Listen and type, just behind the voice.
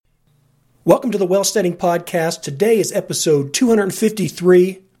Welcome to the Wealth Setting Podcast. Today is episode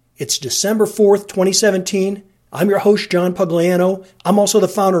 253. It's December 4th, 2017. I'm your host, John Pugliano. I'm also the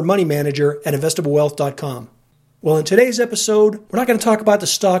founder and money manager at investablewealth.com. Well, in today's episode, we're not going to talk about the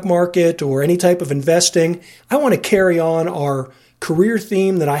stock market or any type of investing. I want to carry on our career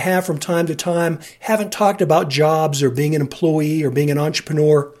theme that I have from time to time. Haven't talked about jobs or being an employee or being an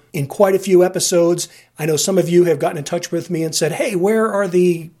entrepreneur in quite a few episodes. I know some of you have gotten in touch with me and said, hey, where are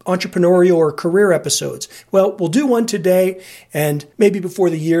the entrepreneurial or career episodes? Well, we'll do one today, and maybe before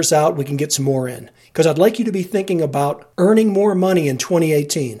the year's out, we can get some more in, because I'd like you to be thinking about earning more money in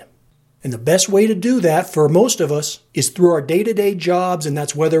 2018. And the best way to do that for most of us is through our day-to-day jobs, and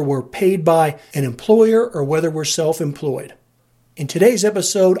that's whether we're paid by an employer or whether we're self-employed. In today's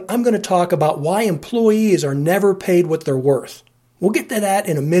episode, I'm going to talk about why employees are never paid what they're worth. We'll get to that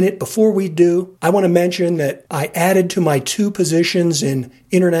in a minute. Before we do, I want to mention that I added to my 2 positions in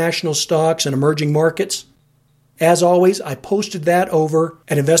international stocks and emerging markets. As always, I posted that over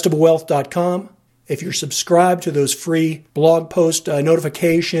at investablewealth.com. If you're subscribed to those free blog post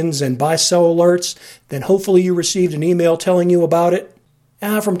notifications and buy-sell alerts, then hopefully you received an email telling you about it.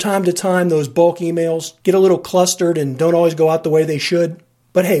 From time to time, those bulk emails get a little clustered and don't always go out the way they should.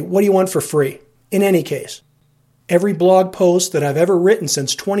 But hey, what do you want for free? In any case, every blog post that I've ever written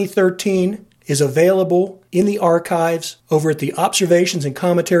since 2013 is available in the archives over at the observations and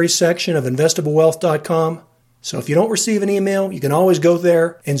commentary section of investablewealth.com. So if you don't receive an email, you can always go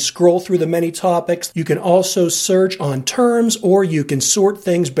there and scroll through the many topics. You can also search on terms, or you can sort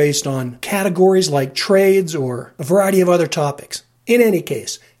things based on categories like trades or a variety of other topics. In any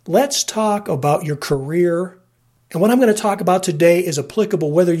case, let's talk about your career. And what I'm going to talk about today is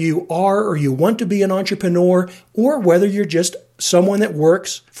applicable whether you are or you want to be an entrepreneur, or whether you're just someone that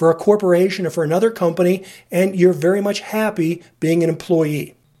works for a corporation or for another company and you're very much happy being an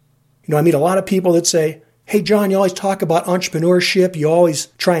employee. I meet a lot of people that say, hey, John, you always talk about entrepreneurship. You always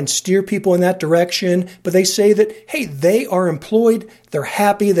try and steer people in that direction. But they say that, hey, they are employed. They're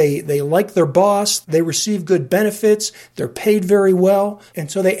happy. They like their boss. They receive good benefits. They're paid very well. And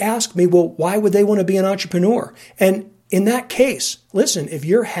so they ask me, well, why would they want to be an entrepreneur? And in that case, listen, if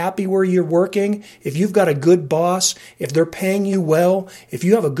you're happy where you're working, if you've got a good boss, if they're paying you well, if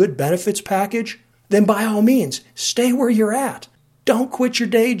you have a good benefits package, then by all means, stay where you're at. Don't quit your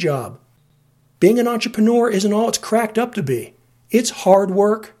day job. Being an entrepreneur isn't all it's cracked up to be. It's hard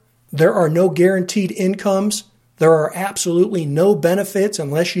work. There are no guaranteed incomes. There are absolutely no benefits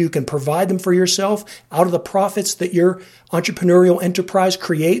unless you can provide them for yourself out of the profits that your entrepreneurial enterprise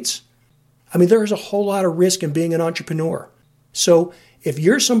creates. There's a whole lot of risk in being an entrepreneur. So if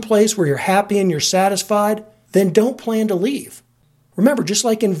you're someplace where you're happy and you're satisfied, then don't plan to leave. Remember, just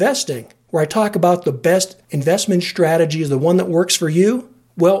like investing, where I talk about the best investment strategy is the one that works for you,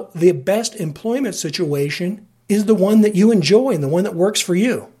 well, the best employment situation is the one that you enjoy and the one that works for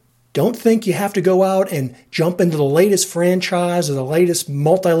you. Don't think you have to go out and jump into the latest franchise or the latest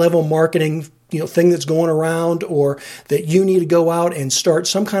multi-level marketing thing that's going around, or that you need to go out and start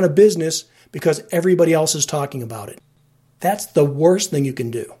some kind of business because everybody else is talking about it. That's the worst thing you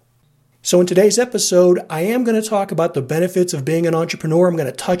can do. So in today's episode, I am going to talk about the benefits of being an entrepreneur. I'm going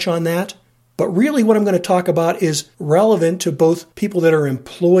to touch on that. But really what I'm going to talk about is relevant to both people that are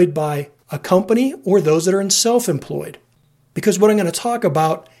employed by a company or those that are self-employed. Because what I'm going to talk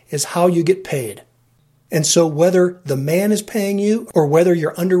about is how you get paid. And so whether the man is paying you or whether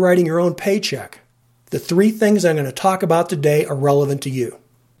you're underwriting your own paycheck, the 3 things I'm going to talk about today are relevant to you.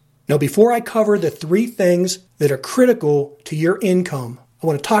 Now, before I cover the 3 things that are critical to your income, I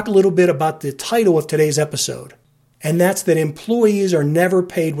want to talk a little bit about the title of today's episode. And that's that employees are never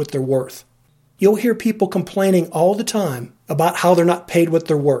paid what they're worth. You'll hear people complaining all the time about how they're not paid what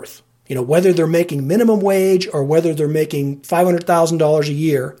they're worth. Whether they're making minimum wage or whether they're making $500,000 a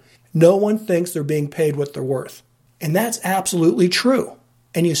year, no one thinks they're being paid what they're worth. And that's absolutely true.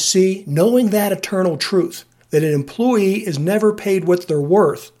 And you see, knowing that eternal truth, that an employee is never paid what they're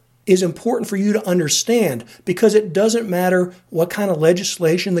worth, is important for you to understand, because it doesn't matter what kind of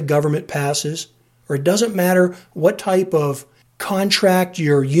legislation the government passes, or it doesn't matter what type of contract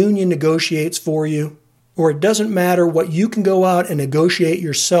your union negotiates for you, or it doesn't matter what you can go out and negotiate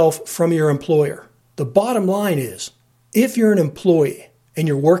yourself from your employer. The bottom line is, if you're an employee and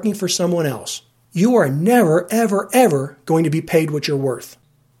you're working for someone else, you are never, ever, ever going to be paid what you're worth.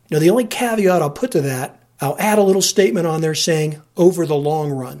 Now, the only caveat I'll put to that, I'll add a little statement on there saying, over the long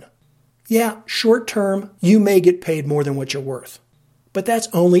run. Yeah, short term, you may get paid more than what you're worth. But that's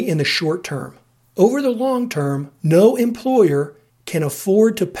only in the short term. Over the long term, no employer can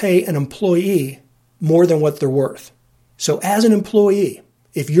afford to pay an employee more than what they're worth. So as an employee,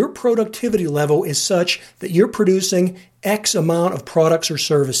 if your productivity level is such that you're producing X amount of products or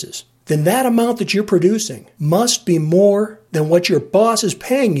services, then that amount that you're producing must be more than what your boss is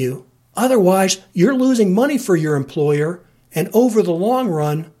paying you. Otherwise, you're losing money for your employer, and over the long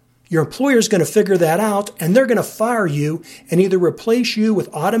run, your employer is going to figure that out, and they're going to fire you and either replace you with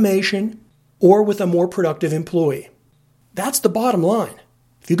automation or with a more productive employee. That's the bottom line.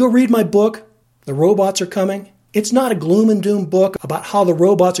 If you go read my book, The Robots Are Coming, it's not a gloom and doom book about how the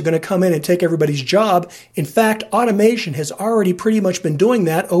robots are going to come in and take everybody's job. In fact, automation has already pretty much been doing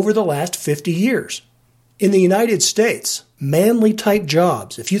that over the last 50 years. In the United States, manly type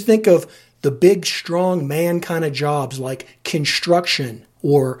jobs, if you think of the big, strong man kind of jobs like construction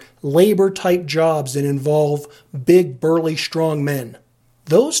or labor type jobs that involve big, burly, strong men,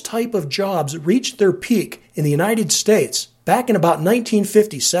 those type of jobs reached their peak in the United States back in about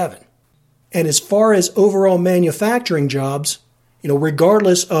 1957. And as far as overall manufacturing jobs,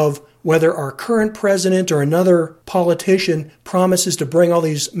 regardless of whether our current president or another politician promises to bring all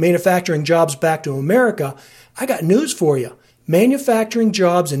these manufacturing jobs back to America, I got news for you. Manufacturing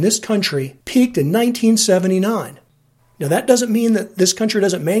jobs in this country peaked in 1979. Now, that doesn't mean that this country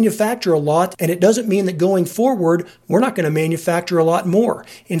doesn't manufacture a lot, and it doesn't mean that going forward, we're not going to manufacture a lot more.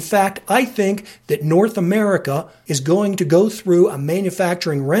 In fact, I think that North America is going to go through a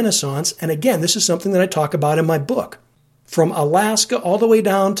manufacturing renaissance, and again, this is something that I talk about in my book. From Alaska all the way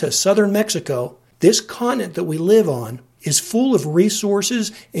down to southern Mexico, this continent that we live on is full of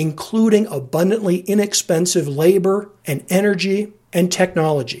resources, including abundantly inexpensive labor and energy and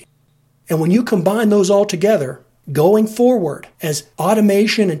technology. And when you combine those all together, going forward, as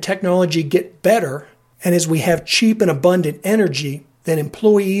automation and technology get better, and as we have cheap and abundant energy, then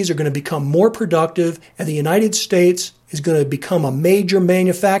employees are going to become more productive, and the United States is going to become a major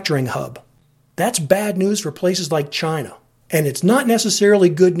manufacturing hub. That's bad news for places like China. And it's not necessarily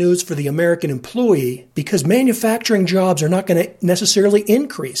good news for the American employee, because manufacturing jobs are not going to necessarily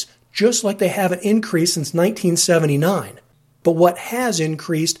increase, just like they haven't increased since 1979. But what has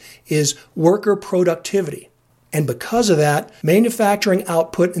increased is worker productivity. And because of that, manufacturing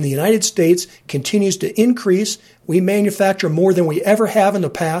output in the United States continues to increase. We manufacture more than we ever have in the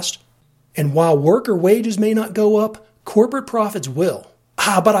past. And while worker wages may not go up, corporate profits will.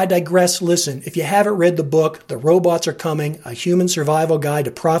 But I digress. Listen, if you haven't read the book, The Robots Are Coming, A Human Survival Guide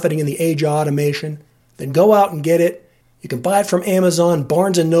to Profiting in the Age of Automation, then go out and get it. You can buy it from Amazon,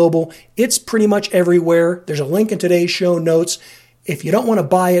 Barnes & Noble. It's pretty much everywhere. There's a link in today's show notes. If you don't want to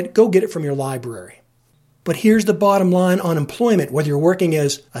buy it, go get it from your library. But here's the bottom line on employment, whether you're working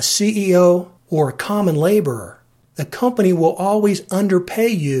as a CEO or a common laborer. The company will always underpay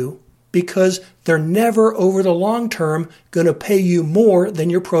you because they're never over the long term going to pay you more than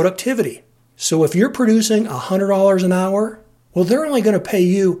your productivity. So if you're producing $100 an hour, well, they're only going to pay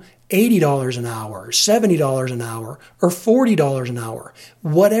you $80 an hour, $70 an hour, or $40 an hour,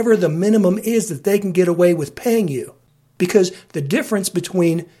 whatever the minimum is that they can get away with paying you. Because the difference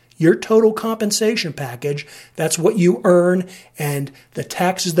between your total compensation package, that's what you earn, and the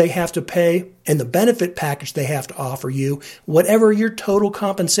taxes they have to pay, and the benefit package they have to offer you, whatever your total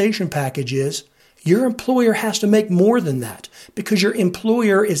compensation package is, your employer has to make more than that, because your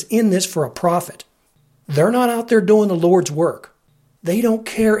employer is in this for a profit. They're not out there doing the Lord's work. They don't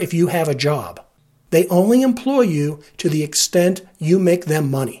care if you have a job. They only employ you to the extent you make them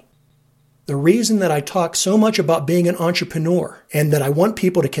money. The reason that I talk so much about being an entrepreneur and that I want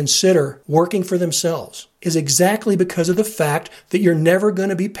people to consider working for themselves is exactly because of the fact that you're never going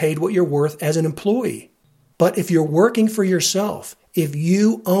to be paid what you're worth as an employee. But if you're working for yourself, if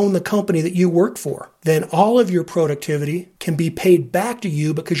you own the company that you work for, then all of your productivity can be paid back to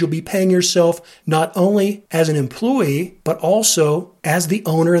you because you'll be paying yourself not only as an employee, but also as the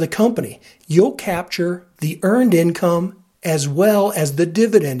owner of the company. You'll capture the earned income as well as the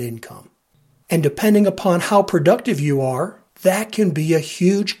dividend income. And depending upon how productive you are, that can be a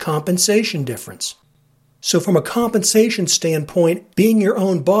huge compensation difference. So from a compensation standpoint, being your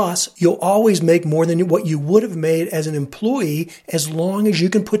own boss, you'll always make more than what you would have made as an employee as long as you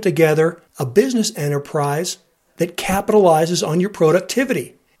can put together a business enterprise that capitalizes on your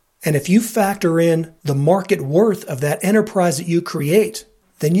productivity. And if you factor in the market worth of that enterprise that you create,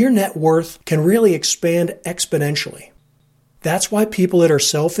 then your net worth can really expand exponentially. That's why people that are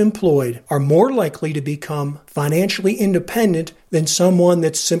self-employed are more likely to become financially independent than someone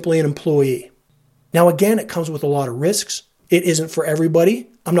that's simply an employee. Now, again, it comes with a lot of risks. It isn't for everybody.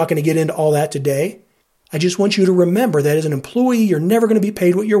 I'm not going to get into all that today. I just want you to remember that as an employee, you're never going to be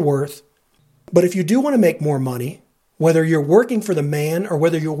paid what you're worth. But if you do want to make more money, whether you're working for the man or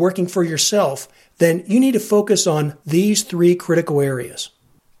whether you're working for yourself, then you need to focus on these three critical areas.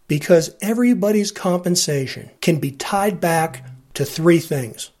 Because everybody's compensation can be tied back to three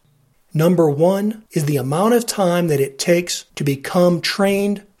things. Number one is the amount of time that it takes to become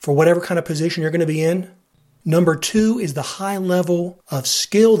trained for whatever kind of position you're going to be in. Number two is the high level of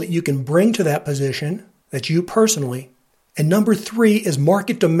skill that you can bring to that position, that's you personally. And number three is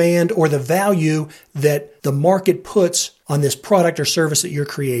market demand, or the value that the market puts on this product or service that you're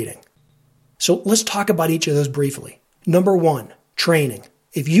creating. So let's talk about each of those briefly. Number one, training.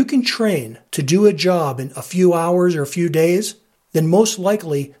 If you can train to do a job in a few hours or a few days, then most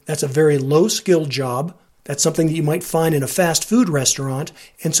likely that's a very low-skilled job. That's something that you might find in a fast food restaurant.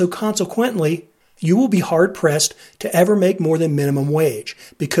 And so consequently, you will be hard-pressed to ever make more than minimum wage,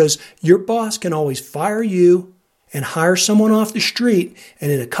 because your boss can always fire you and hire someone off the street,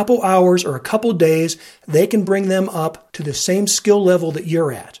 and in a couple hours or a couple days, they can bring them up to the same skill level that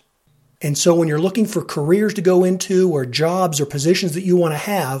you're at. And so when you're looking for careers to go into, or jobs or positions that you want to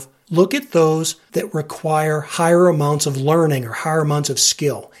have, look at those that require higher amounts of learning or higher amounts of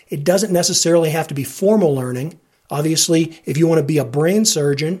skill. It doesn't necessarily have to be formal learning. Obviously, if you want to be a brain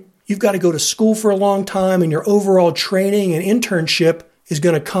surgeon, you've got to go to school for a long time, and your overall training and internship is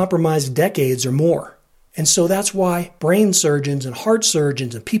going to compromise decades or more. And so that's why brain surgeons and heart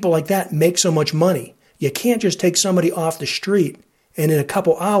surgeons and people like that make so much money. You can't just take somebody off the street and in a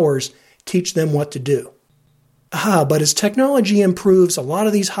couple hours teach them what to do. But as technology improves, a lot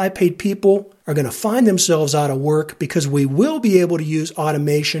of these high-paid people are going to find themselves out of work, because we will be able to use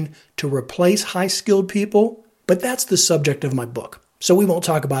automation to replace high-skilled people. But that's the subject of my book, so we won't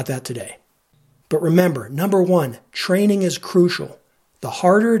talk about that today. But remember, number one, training is crucial. The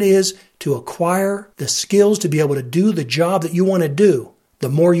harder it is to acquire the skills to be able to do the job that you want to do, the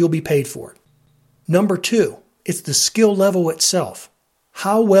more you'll be paid for it. Number two, it's the skill level itself.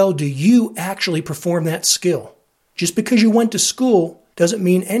 How well do you actually perform that skill? Just because you went to school doesn't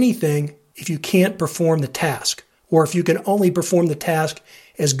mean anything if you can't perform the task, or if you can only perform the task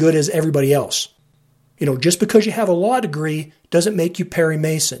as good as everybody else. Just because you have a law degree doesn't make you Perry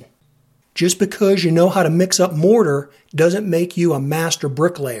Mason. Just because you know how to mix up mortar doesn't make you a master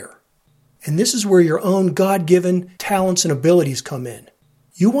bricklayer. And this is where your own God-given talents and abilities come in.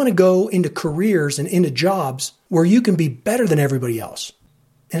 You want to go into careers and into jobs where you can be better than everybody else.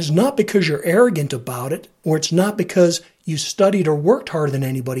 And it's not because you're arrogant about it, or it's not because you studied or worked harder than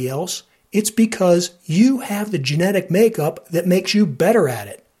anybody else. It's because you have the genetic makeup that makes you better at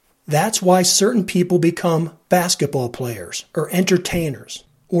it. That's why certain people become basketball players, or entertainers,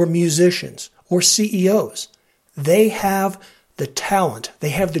 or musicians, or CEOs. They have the talent,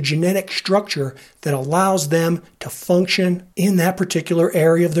 they have the genetic structure that allows them to function in that particular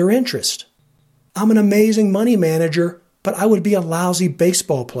area of their interest. I'm an amazing money manager, but I would be a lousy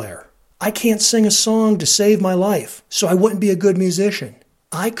baseball player. I can't sing a song to save my life, so I wouldn't be a good musician.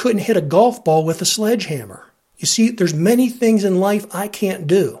 I couldn't hit a golf ball with a sledgehammer. You see, there's many things in life I can't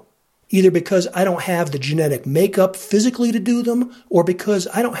do, either because I don't have the genetic makeup physically to do them, or because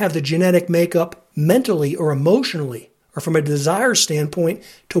I don't have the genetic makeup mentally or emotionally, or from a desire standpoint,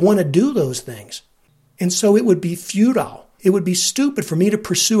 to want to do those things. And so it would be futile. It would be stupid for me to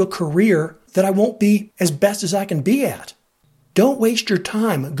pursue a career that I won't be as best as I can be at. Don't waste your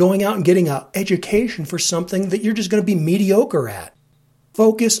time going out and getting an education for something that you're just going to be mediocre at.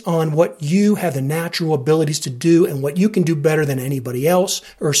 Focus on what you have the natural abilities to do and what you can do better than anybody else,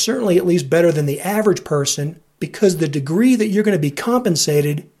 or certainly at least better than the average person, because the degree that you're going to be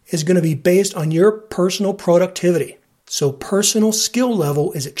compensated is going to be based on your personal productivity. So personal skill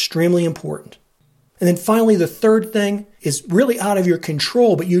level is extremely important. And then finally, the third thing is really out of your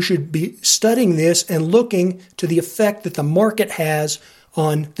control, but you should be studying this and looking to the effect that the market has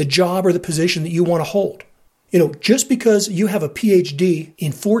on the job or the position that you want to hold. Just because you have a PhD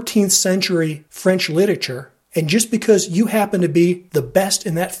in 14th century French literature, and just because you happen to be the best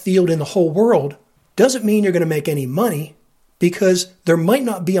in that field in the whole world, doesn't mean you're going to make any money, because there might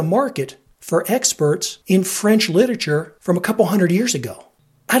not be a market for experts in French literature from a couple hundred years ago.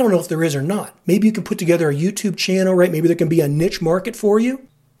 I don't know if there is or not. Maybe you can put together a YouTube channel, right? Maybe there can be a niche market for you.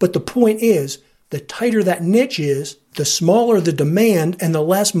 But the point is, the tighter that niche is, the smaller the demand and the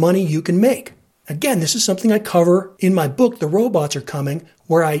less money you can make. Again, this is something I cover in my book, The Robots Are Coming,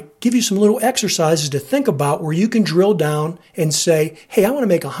 where I give you some little exercises to think about where you can drill down and say, hey, I want to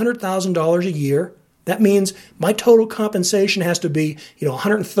make $100,000 a year. That means my total compensation has to be,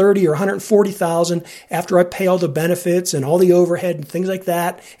 $130,000 or $140,000 after I pay all the benefits and all the overhead and things like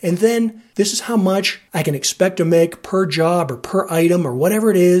that. And then this is how much I can expect to make per job or per item or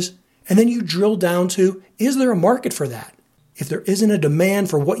whatever it is. And then you drill down to, is there a market for that? if there isn't a demand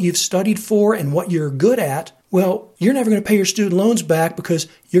for what you've studied for and what you're good at, well, you're never going to pay your student loans back because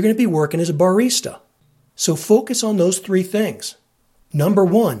you're going to be working as a barista. So focus on those 3 things. Number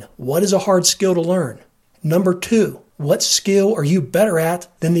 1, what is a hard skill to learn? Number 2, what skill are you better at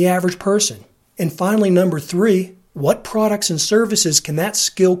than the average person? And finally, number 3, what products and services can that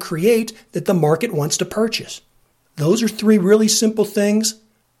skill create that the market wants to purchase? Those are 3 really simple things.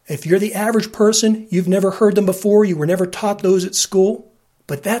 If you're the average person, you've never heard them before, you were never taught those at school,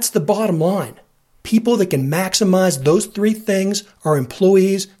 but that's the bottom line. People that can maximize those 3 things are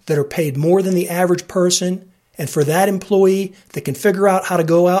employees that are paid more than the average person. And for that employee that can figure out how to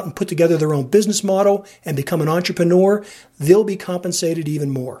go out and put together their own business model and become an entrepreneur, they'll be compensated even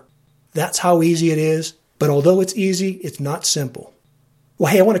more. That's how easy it is. But although it's easy, it's not simple.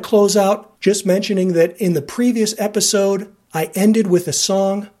 Well, hey, I want to close out just mentioning that in the previous episode, I ended with a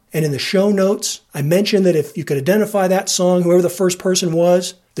song. And in the show notes, I mentioned that if you could identify that song, whoever the first person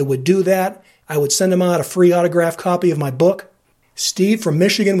was that would do that, I would send them out a free autographed copy of my book. Steve from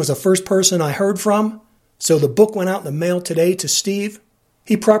Michigan was the first person I heard from. So the book went out in the mail today to Steve.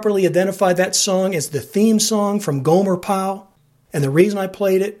 He properly identified that song as the theme song from Gomer Pyle. And the reason I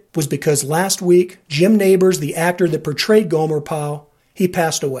played it was because last week, Jim Nabors, the actor that portrayed Gomer Pyle, he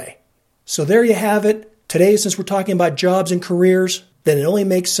passed away. So there you have it. Today, since we're talking about jobs and careers, then it only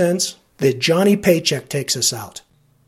makes sense that Johnny Paycheck takes us out.